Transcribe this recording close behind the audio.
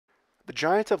The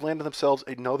Giants have landed themselves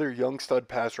another young stud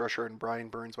pass rusher in Brian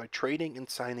Burns by trading and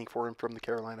signing for him from the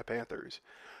Carolina Panthers.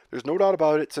 There's no doubt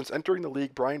about it, since entering the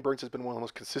league, Brian Burns has been one of the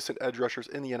most consistent edge rushers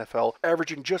in the NFL,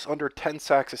 averaging just under 10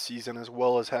 sacks a season as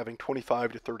well as having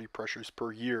 25 to 30 pressures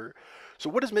per year. So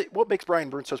what makes Brian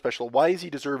Burns so special? Why is he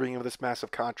deserving of this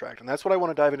massive contract? And that's what I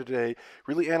want to dive into today,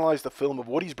 really analyze the film of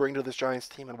what he's bringing to this Giants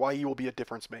team and why he will be a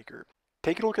difference maker.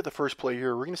 Taking a look at the first play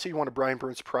here, we're going to see one of Brian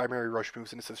Burns' primary rush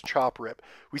moves, and it says chop rip.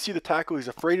 We see the tackle, he's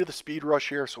afraid of the speed rush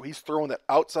here, so he's throwing that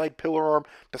outside pillar arm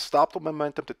to stop the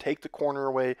momentum, to take the corner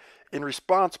away. In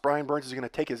response, Brian Burns is going to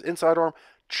take his inside arm,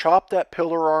 chop that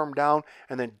pillar arm down,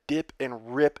 and then dip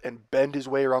and rip and bend his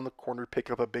way around the corner,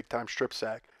 picking up a big-time strip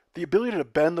sack. The ability to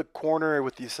bend the corner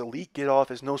with this elite get-off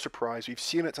is no surprise. We've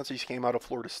seen it since he came out of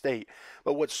Florida State.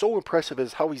 But what's so impressive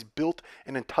is how he's built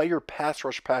an entire pass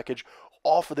rush package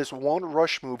off of this one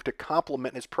rush move to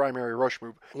complement his primary rush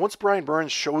move. Once Brian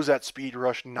Burns shows that speed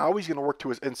rush, now he's going to work to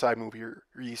his inside move here.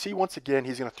 You see, once again,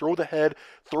 he's going to throw the head,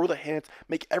 throw the hands,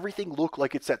 make everything look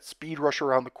like it's that speed rush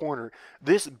around the corner.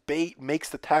 This bait makes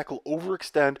the tackle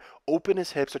overextend, open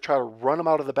his hips to try to run him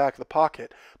out of the back of the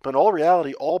pocket. But in all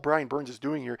reality, all Brian Burns is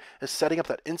doing here is setting up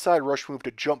that inside rush move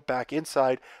to jump back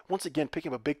inside, once again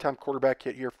picking up a big-time quarterback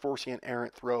hit here, forcing an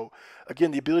errant throw.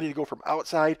 Again, the ability to go from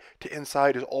outside to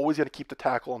inside is always going to keep the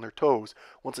tackle on their toes.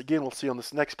 Once again, we'll see on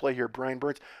this next play here, Brian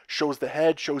Burns shows the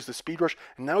head, shows the speed rush,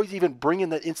 and now he's even bringing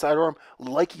that inside arm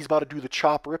like he's about to do the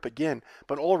chop rip again.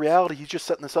 But in all reality, he's just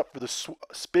setting this up for the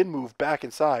spin move back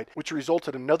inside, which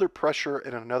resulted in another pressure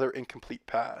and another incomplete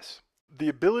pass. The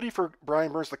ability for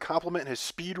Brian Burns to complement his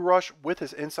speed rush with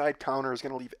his inside counter is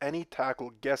going to leave any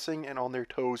tackle guessing and on their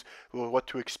toes with what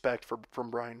to expect from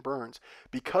Brian Burns.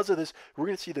 Because of this, we're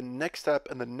going to see the next step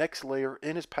and the next layer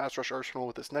in his pass rush arsenal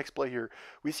with this next play here.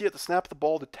 We see at the snap of the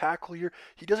ball, the tackle here,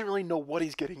 he doesn't really know what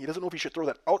he's getting. He doesn't know if he should throw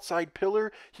that outside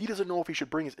pillar. He doesn't know if he should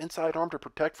bring his inside arm to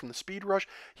protect from the speed rush.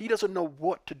 He doesn't know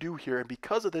what to do here. And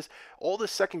because of this, all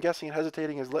this second guessing and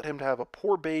hesitating has led him to have a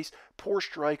poor base, poor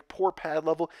strike, poor pad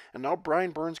level, and now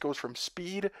Brian Burns goes from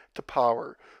speed to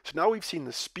power. So now we've seen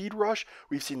the speed rush,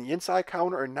 we've seen the inside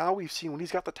counter, and now we've seen when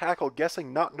he's got the tackle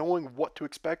guessing, not knowing what to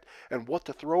expect and what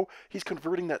to throw, he's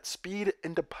converting that speed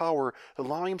into power,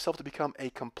 allowing himself to become a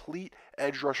complete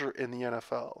edge rusher in the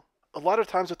NFL. A lot of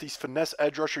times with these finesse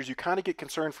edge rushers, you kind of get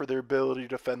concerned for their ability to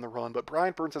defend the run, but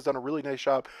Brian Burns has done a really nice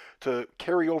job to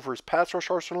carry over his pass rush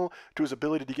arsenal to his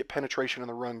ability to get penetration in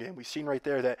the run game. We've seen right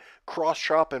there that cross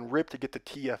chop and rip to get the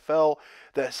TFL,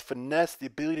 that finesse, the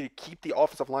ability to keep the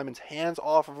offensive lineman's hands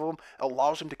off of him,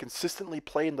 allows him to consistently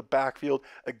play in the backfield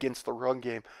against the run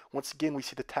game. Once again, we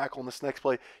see the tackle in this next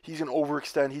play. He's going to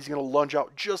overextend. He's going to lunge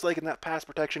out just like in that pass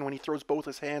protection when he throws both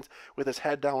his hands with his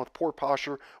head down with poor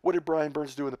posture. What did Brian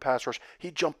Burns do in the pass rush? He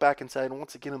jumped back inside, and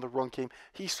once again in the run game,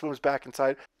 he swims back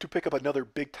inside to pick up another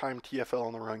big-time TFL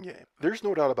in the run game. There's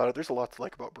no doubt about it. There's a lot to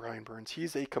like about Brian Burns.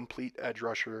 He's a complete edge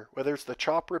rusher. Whether it's the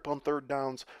chop rip on third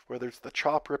downs, whether it's the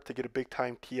chop rip to get a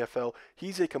big-time TFL,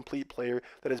 he's a complete player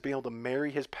that has been able to marry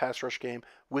his pass rush game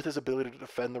with his ability to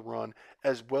defend the run,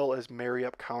 as well as marry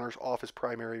up counters off his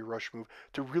primary rush move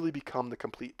to really become the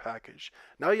complete package.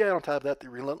 Now you add on top of that the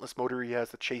relentless motor he has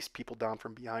to chase people down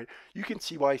from behind. You can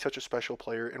see why he's such a special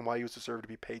player and why he was deserved to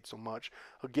be paid so much.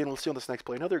 Again, we'll see on this next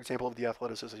play another example of the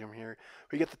athleticism here.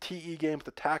 We get the TE game with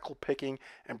the tackle picking,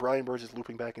 and Brian Burns is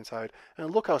looping back inside.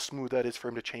 And look how smooth that is for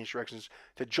him to change directions,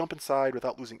 to jump inside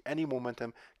without losing any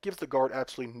momentum, gives the guard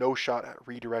absolutely no shot at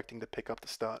redirecting to pick up the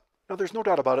stunt. Now, there's no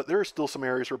doubt about it, there are still some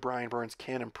areas where Brian Burns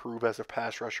can improve as a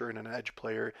pass rusher and an edge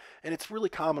player, and it's really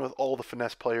common with all the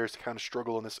finesse players to kind of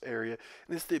struggle in this area,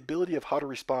 and it's the ability of how to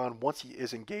respond once he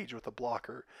is engaged with a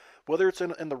blocker. Whether it's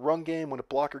in the run game when a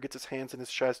blocker gets his hands in his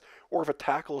chest, or if a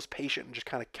tackle is patient and just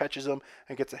kind of catches him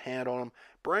and gets a hand on him,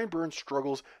 Brian Burns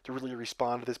struggles to really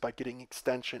respond to this by getting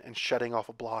extension and shedding off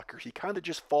a blocker. He kind of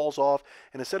just falls off,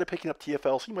 and instead of picking up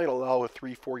TFLs, he might allow a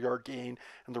 3-4 yard gain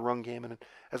in the run game, and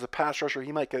as a pass rusher,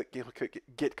 he might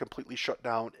get completely shut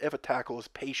down if a tackle is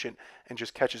patient and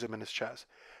just catches him in his chest.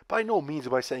 By no means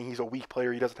am I saying he's a weak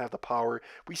player, he doesn't have the power.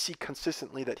 We see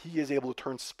consistently that he is able to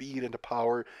turn speed into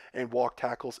power and walk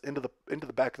tackles into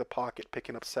the back of the pocket,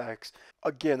 picking up sacks.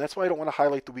 Again, that's why I don't want to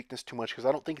highlight the weakness too much, because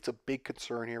I don't think it's a big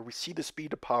concern here. We see the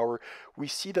speed to power. We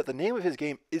see that the name of his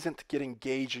game isn't to get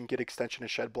engaged and get extension and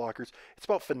shed blockers. It's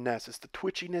about finesse. It's the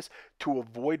twitchiness to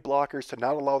avoid blockers, to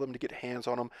not allow them to get hands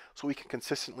on him so he can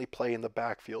consistently play in the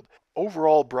backfield.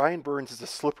 Overall, Brian Burns is a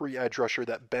slippery edge rusher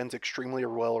that bends extremely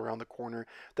well around the corner,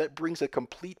 that brings a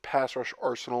complete pass rush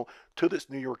arsenal to this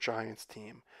New York Giants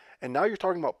team. And now you're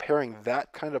talking about pairing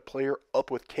that kind of player up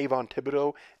with Kayvon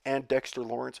Thibodeaux and Dexter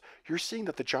Lawrence. You're seeing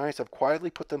that the Giants have quietly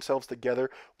put themselves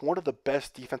together one of the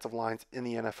best defensive lines in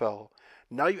the NFL.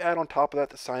 Now you add on top of that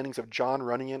the signings of John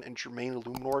Runyan and Jermaine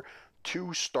Luminor,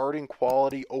 two starting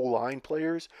quality O-line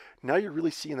players. Now you're really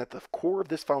seeing that the core of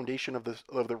this foundation of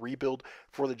the rebuild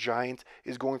for the Giants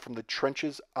is going from the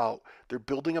trenches out. They're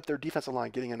building up their defensive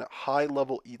line, getting a high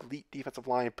level elite defensive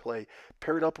line play,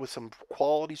 paired up with some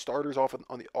quality starters off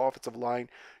on the offensive line.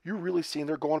 You're really seeing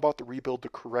they're going about the rebuild the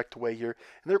correct way here,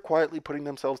 and they're quietly putting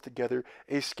themselves together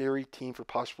a scary team for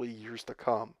possibly years to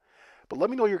come. But let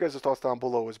me know your guys' thoughts down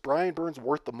below. Is Brian Burns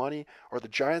worth the money? Are the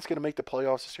Giants going to make the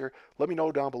playoffs this year? Let me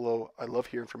know down below. I love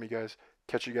hearing from you guys.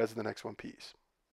 Catch you guys in the next one. Peace.